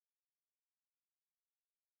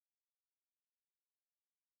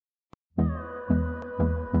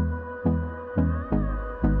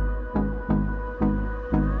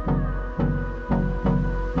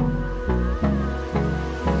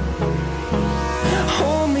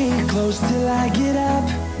close till I get up.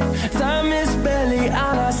 Time is barely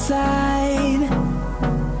on our side.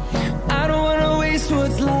 I don't wanna waste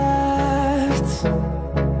what's left.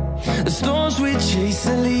 The storms we chase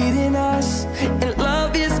are leading us, and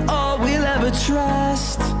love is all we'll ever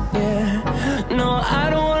trust. Yeah, no, I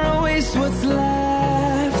don't wanna waste what's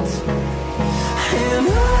left. And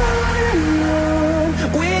on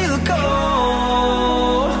we'll go,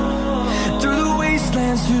 through the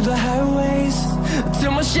wastelands, through the highways,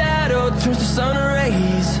 till my shadow turns to sun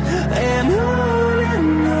rays. And on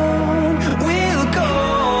we'll go,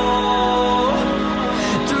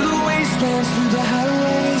 through the wastelands, through the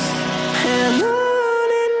highways, and on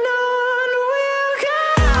we'll go.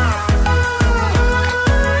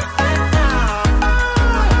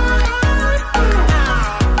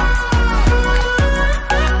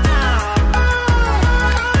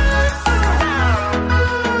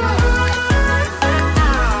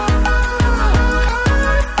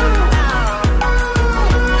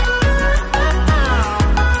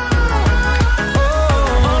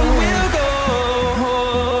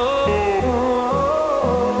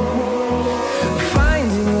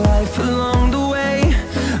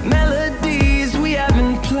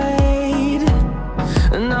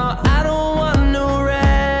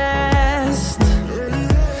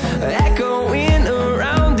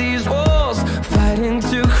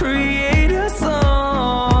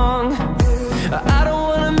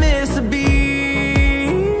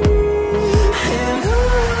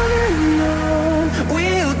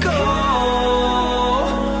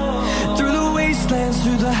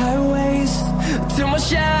 Through the highways, till my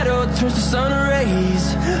shadow turns to sun rays.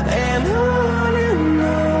 And on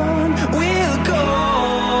we'll go,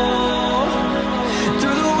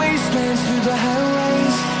 through the wastelands, through the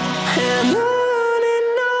highways, and on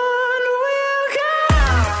we'll go.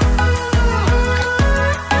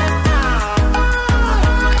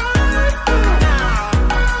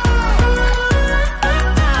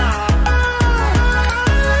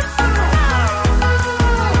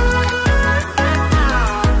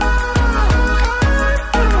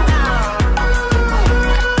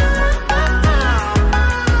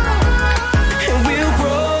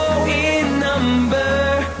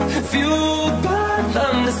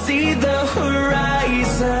 See the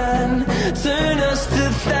horizon turn us to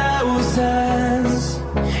thousands,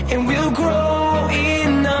 and we'll grow in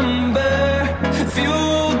number,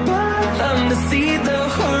 fueled by them to see the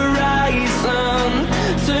horizon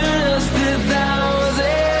turn us to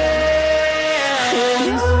thousands.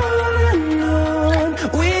 And on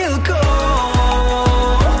we'll go,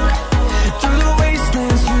 through the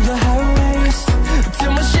wastelands, through the highways,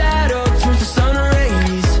 till my shadow turns to sun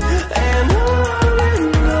rays. And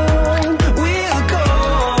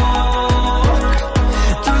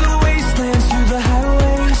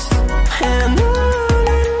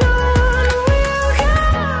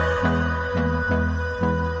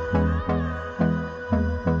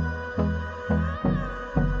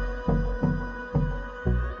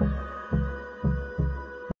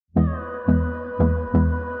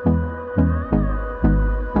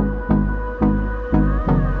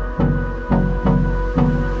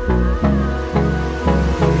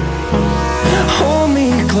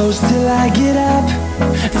close till I get up.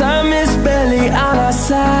 Time is barely on our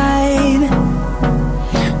side.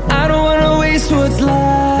 I don't wanna waste what's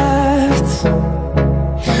left.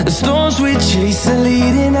 The storms we chase are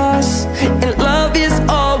leading us, and love is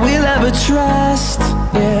all we'll ever trust.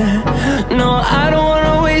 Yeah, no, I don't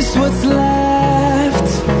wanna waste what's left.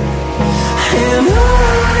 And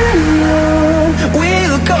on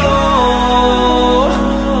we'll go,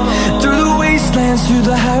 through the wastelands, through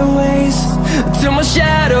the highways, till my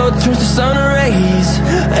shadow turns to sun rays.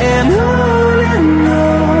 And on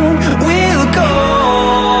we'll go,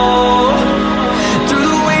 through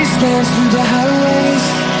the wastelands, through the highways,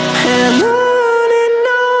 and on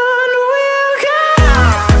we'll go.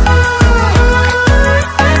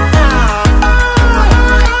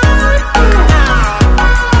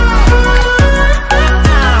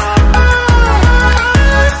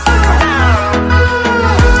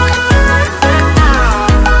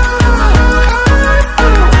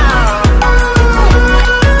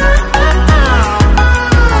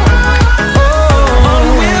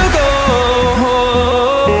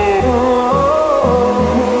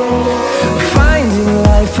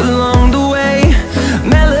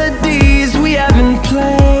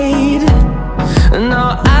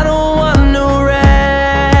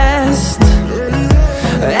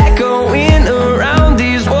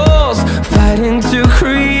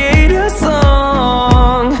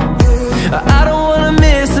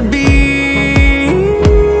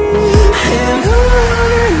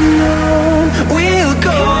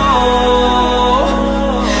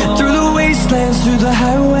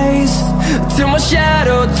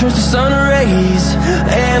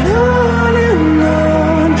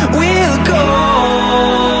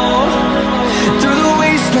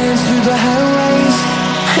 through the highways,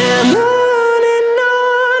 and on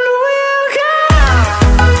we'll go.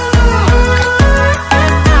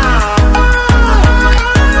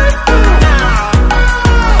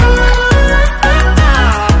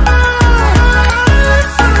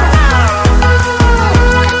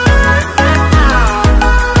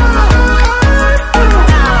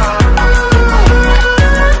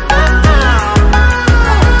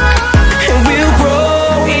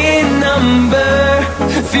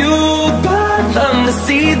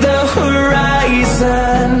 See the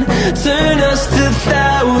horizon turn us to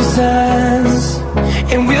thousands,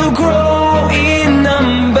 and we'll grow in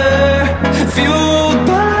number, fueled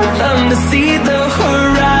by them to see the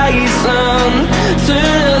horizon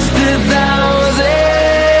turn us to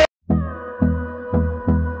thousands.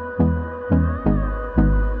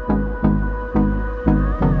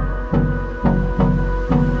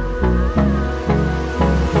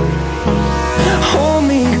 Hold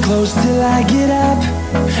me close till I get up.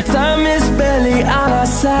 Time is barely on our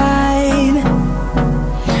side.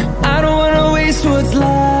 I don't wanna waste what's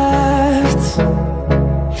left.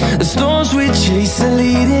 The storms we chase are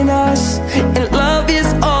leading us, and love is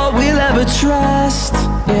all we'll ever trust.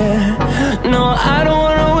 Yeah, no, I don't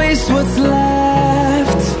wanna waste what's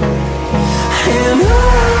left. And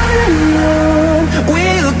on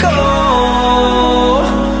we'll go,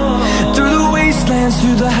 through the wastelands,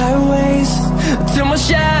 through the highways, till my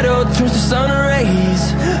shadow turns to sun.